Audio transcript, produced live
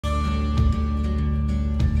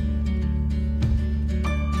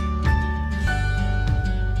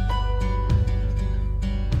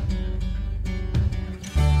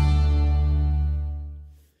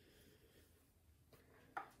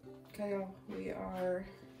we are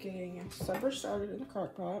getting supper started in the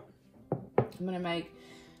crock pot. I'm gonna make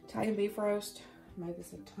Italian beef roast. I made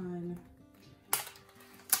this a ton.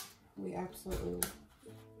 We absolutely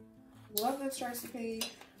love this recipe.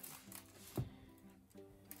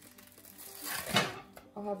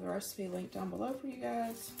 I'll have the recipe linked down below for you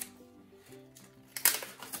guys.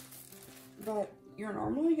 But you're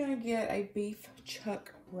normally gonna get a beef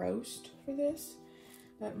chuck roast for this.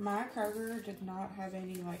 But my Kroger did not have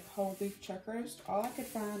any like whole beef chuck roast. All I could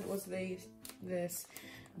find was this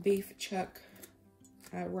beef chuck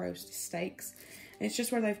roast steaks. And it's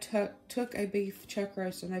just where they've took a beef chuck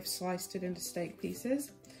roast and they've sliced it into steak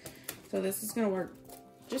pieces. So this is gonna work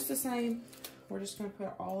just the same. We're just gonna put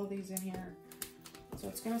all of these in here. So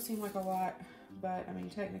it's gonna seem like a lot, but I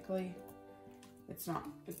mean technically it's not.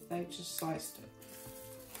 They've just sliced it.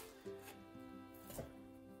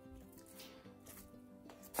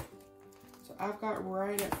 I've got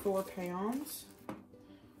right at 4 pounds.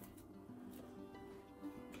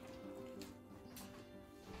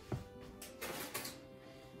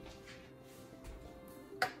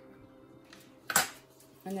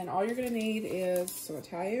 And then all you're gonna need is some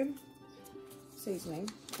Italian seasoning.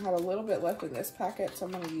 I have a little bit left in this packet, so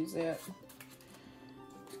I'm gonna use it.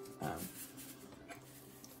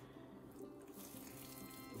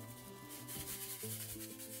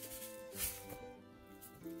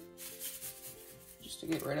 To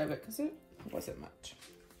get rid of it because it wasn't much.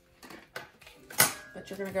 But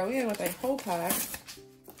you're going to go in with a whole pack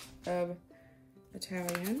of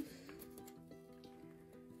Italian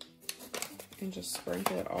and just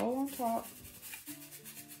sprinkle it all on top.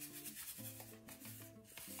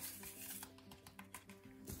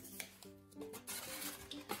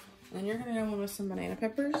 And then you're going to go in with some banana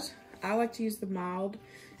peppers. I like to use the mild.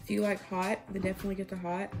 If you like hot, then definitely get the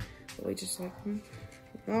hot. But we just like them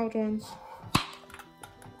mild ones.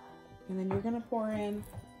 And then you're gonna pour in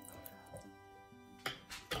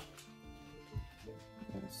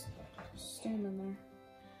stand in there.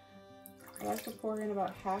 I like to pour in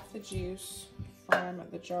about half the juice from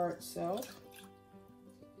the jar itself.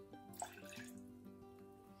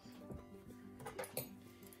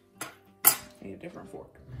 I need a different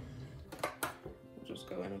fork. We'll just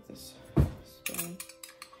go in with this spoon.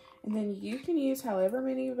 And then you can use however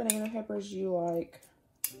many banana peppers you like.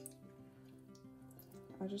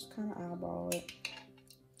 I just kind of eyeball it.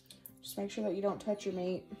 Just make sure that you don't touch your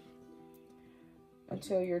meat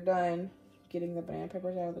until you're done getting the banana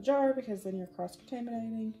peppers out of the jar, because then you're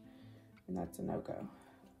cross-contaminating, and that's a no-go.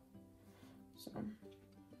 So.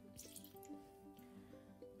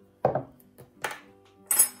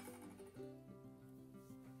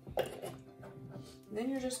 Then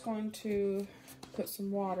you're just going to put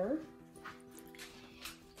some water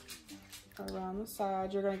around the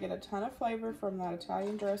side. You're going to get a ton of flavor from that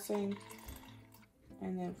Italian dressing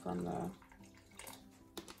and then from the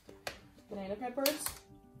banana peppers.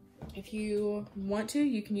 If you want to,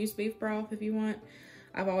 you can use beef broth if you want.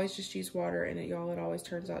 I've always just used water in it, y'all. It always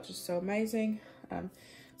turns out just so amazing.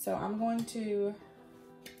 So I'm going to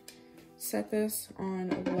set this on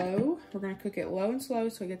low. We're going to cook it low and slow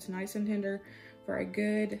so it gets nice and tender for a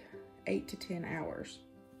good 8 to 10 hours.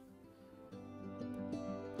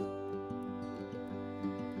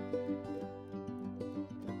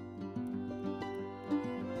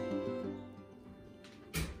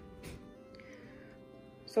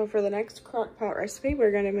 So for the next crock pot recipe,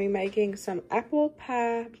 we're going to be making some apple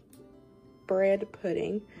pie bread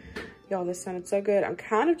pudding. Y'all, this sounded so good. I'm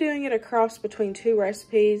kind of doing it a cross between two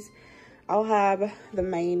recipes. I'll have the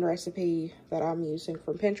main recipe that I'm using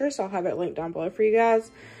from Pinterest. I'll have it linked down below for you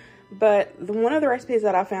guys. But one of the recipes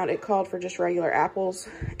that I found, it called for just regular apples.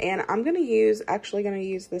 And I'm going to use, actually going to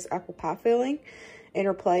use this apple pie filling in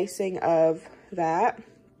replacing of that.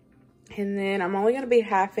 And then I'm only going to be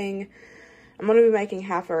I'm going to be making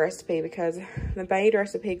half a recipe because the main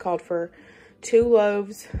recipe called for 2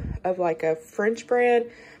 loaves of like a French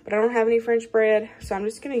bread, but I don't have any French bread. So I'm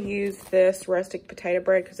just going to use this rustic potato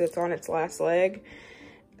bread because it's on its last leg.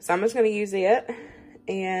 So I'm just going to use it.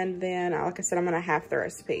 And then, like I said, I'm going to half the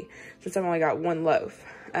recipe since I've only got 1 loaf.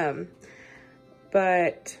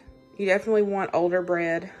 But you definitely want older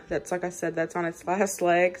bread. That's, like I said, that's on its last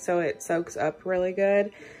leg, so it soaks up really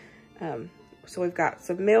good. So we've got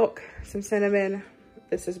some milk, some cinnamon.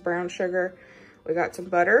 This is brown sugar. We got some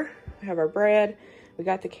butter. We have our bread. We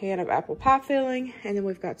got the can of apple pie filling, and then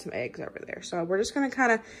we've got some eggs over there. So we're just going to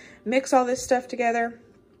kind of mix all this stuff together.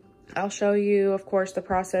 I'll show you, of course, the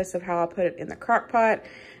process of how I put it in the crock pot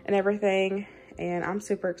and everything, and I'm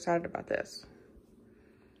super excited about this.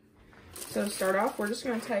 So to start off, we're just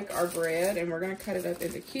going to take our bread and we're going to cut it up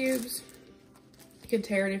into cubes. You can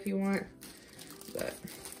tear it if you want. Set.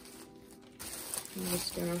 I'm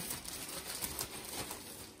just gonna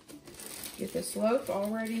get this loaf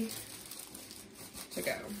all ready to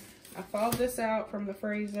go. I thawed this out from the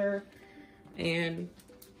freezer and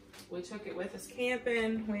we took it with us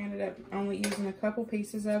camping. We ended up only using a couple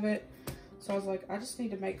pieces of it. So I was like, I just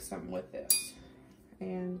need to make something with this.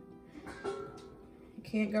 And you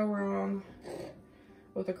can't go wrong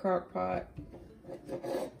with a crock pot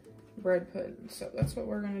bread pudding. So that's what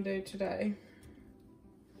we're gonna do today.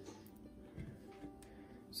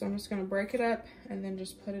 So I'm just gonna break it up and then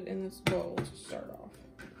just put it in this bowl to start off.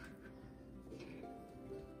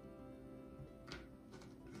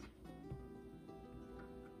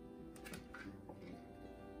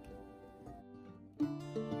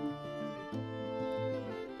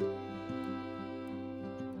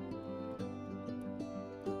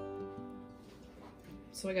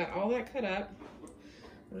 So we got all that cut up.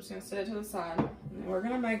 I'm just gonna set it to the side. And we're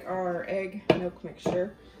gonna make our egg milk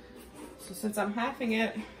mixture. So since I'm halving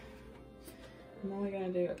it, I'm only gonna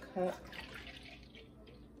do a cup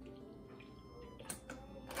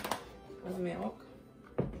of milk.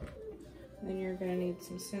 Then you're gonna need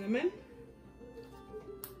some cinnamon.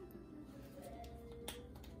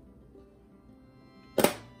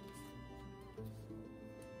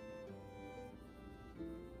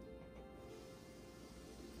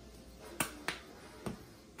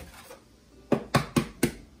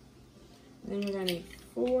 Then you're gonna need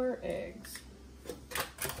 4 eggs.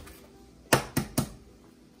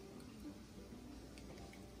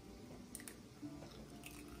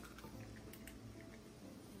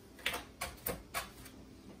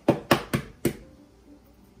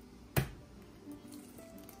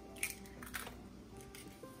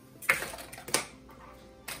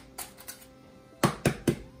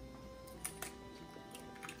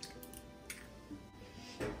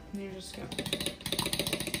 And you're just gonna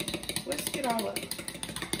whisk it all up.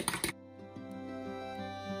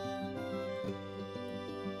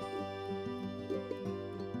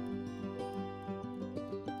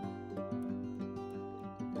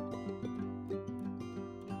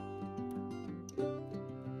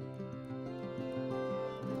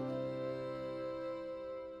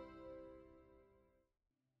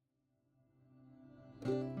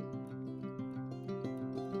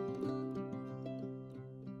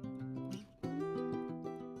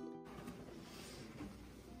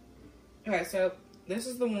 Okay, so this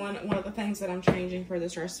is one of the things that I'm changing for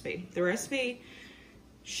this recipe. The recipe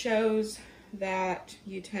shows that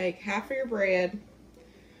you take half of your bread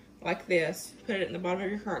like this, put it in the bottom of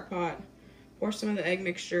your crock pot, pour some of the egg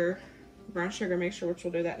mixture, brown sugar mixture, which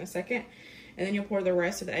we'll do that in a second, and then you'll pour the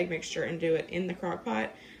rest of the egg mixture and do it in the crock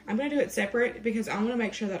pot. I'm going to do it separate because I want to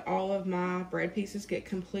make sure that all of my bread pieces get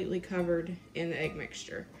completely covered in the egg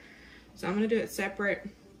mixture. So I'm going to do it separate.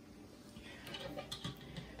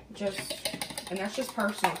 And that's just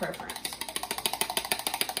personal preference.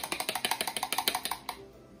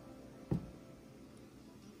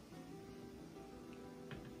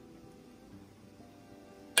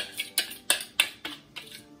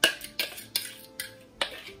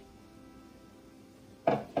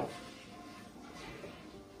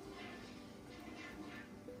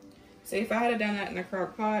 See, if I had done that in a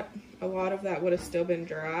crock pot, a lot of that would have still been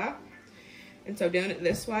dry. And so doing it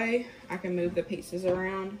this way, I can move the pieces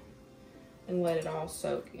around and let it all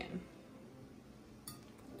soak in.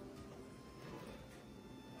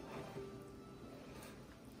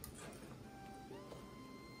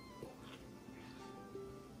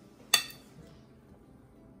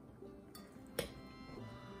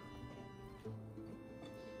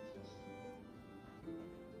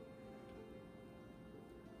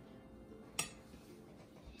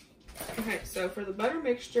 Okay, so for the butter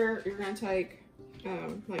mixture, you're going to take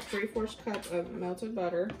like 3/4 cup of melted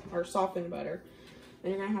butter or softened butter.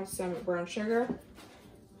 Then you're going to have some brown sugar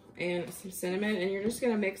and some cinnamon, and you're just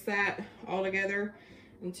going to mix that all together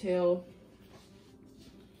until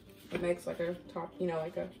it makes like a top, you know,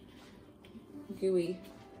 like a gooey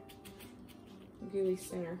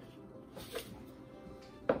center.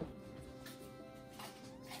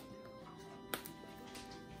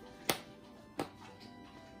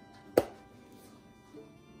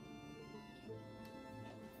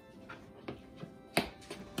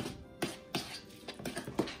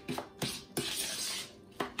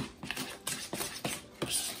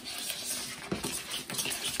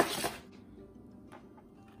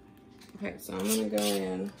 Okay, so I'm gonna go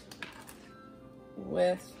in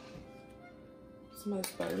with some of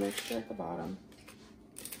this butter mixture at the bottom.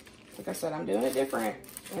 Like I said, I'm doing it different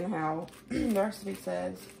in how the recipe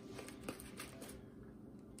says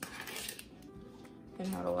and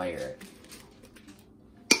how to layer it.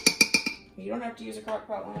 You don't have to use a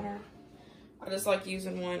Crockpot liner. I just like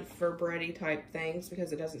using one for bready type things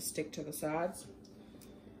because it doesn't stick to the sides.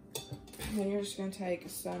 And then you're just going to take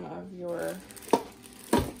some of your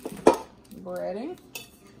breading.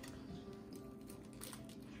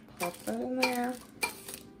 Pop that in there.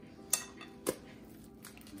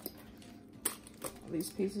 These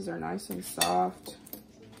pieces are nice and soft.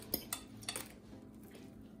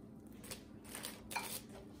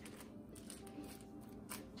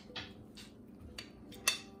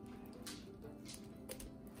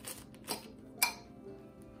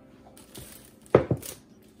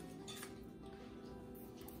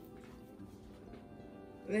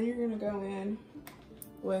 Then you're going to go in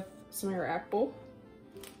with some of your apple.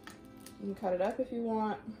 You can cut it up if you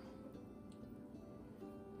want.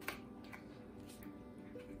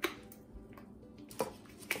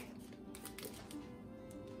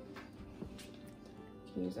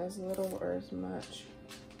 You can use as little or as much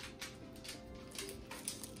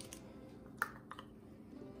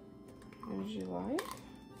as you like.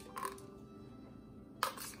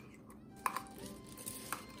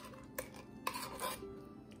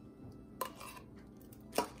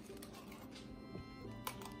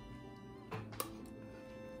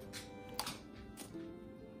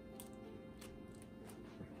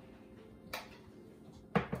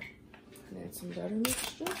 Add some butter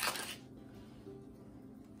mixture.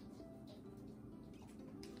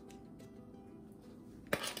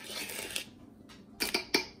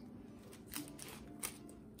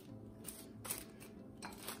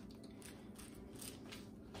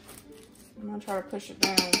 I'm gonna try to push it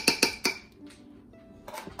down.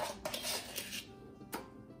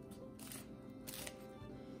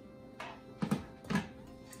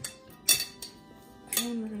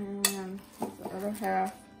 And we're gonna go in with the other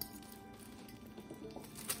half.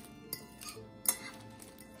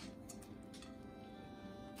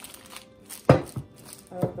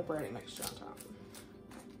 Of the breading mixture on top.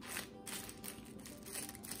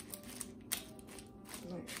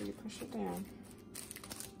 Make sure you push it down.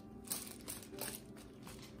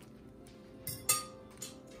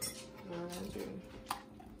 Now we're going to do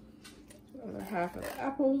the other half of the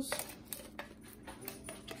apples.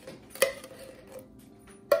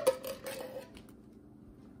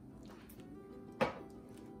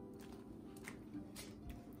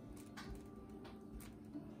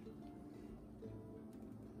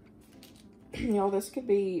 You know, this could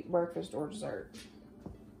be breakfast or dessert.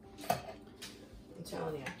 I'm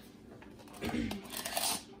telling you.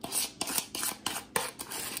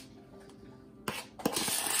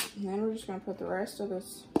 And then we're just going to put the rest of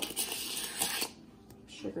this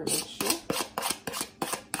sugar mixture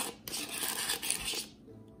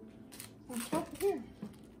on top of here.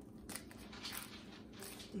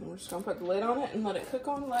 And we're just going to put the lid on it and let it cook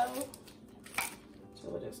on low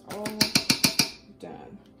until it is all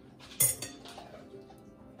done.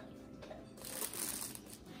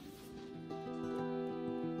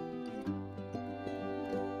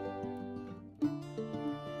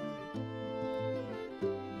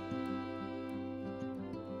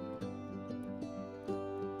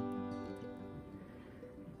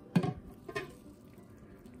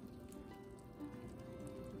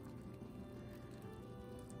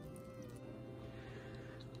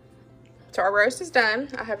 So our roast is done.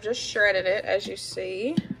 I have just shredded it, as you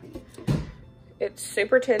see. It's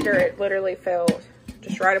super tender. It literally fell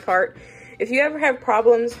just right apart. If you ever have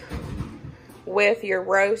problems with your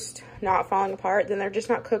roast not falling apart, then they're just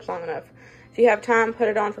not cooked long enough. If you have time, put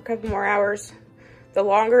it on for a couple more hours. The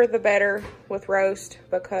longer, the better with roast,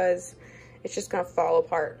 because it's just gonna fall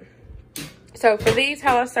apart. So for these,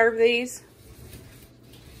 how I serve these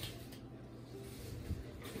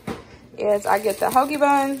is I get the hoagie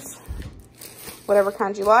buns, whatever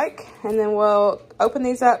kind you like, and then we'll open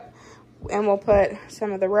these up and we'll put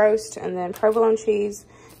some of the roast and then provolone cheese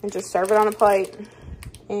and just serve it on a plate,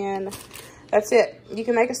 and that's it. You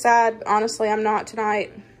can make a side. Honestly, I'm not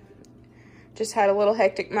tonight. Just had a little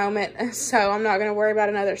hectic moment, so I'm not going to worry about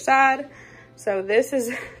another side. So this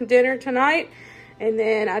is dinner tonight, and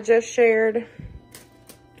then I just shared,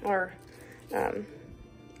 or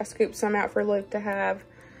I scooped some out for Luke to have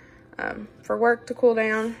for work to cool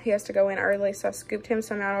down. He has to go in early, so I scooped him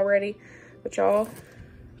some out already. But y'all,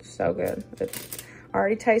 so good. I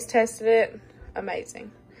already taste tested it.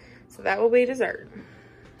 Amazing. So that will be dessert.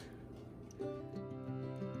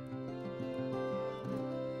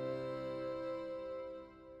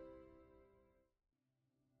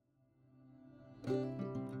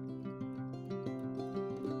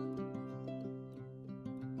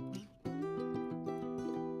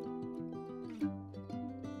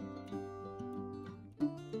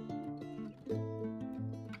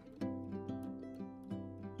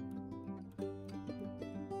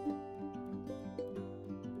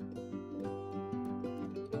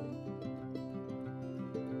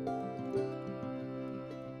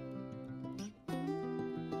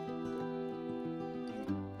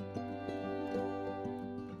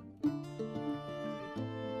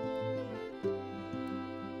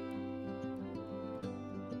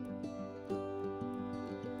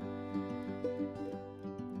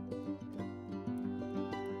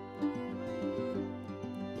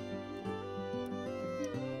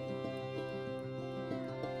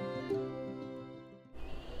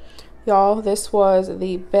 Y'all, this was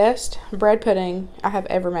the best bread pudding I have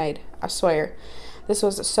ever made. I swear. This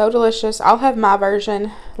was so delicious. I'll have my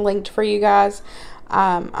version linked for you guys.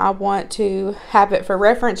 I want to have it for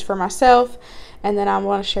reference for myself, and then I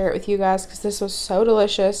want to share it with you guys because this was so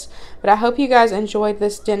delicious. But I hope you guys enjoyed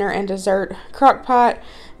this dinner and dessert crockpot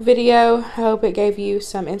video. I hope it gave you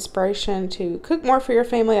some inspiration to cook more for your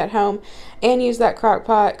family at home and use that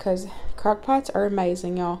crockpot, because crockpots are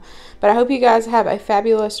amazing, y'all. But I hope you guys have a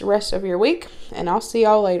fabulous rest of your week, and I'll see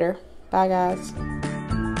y'all later. Bye, guys.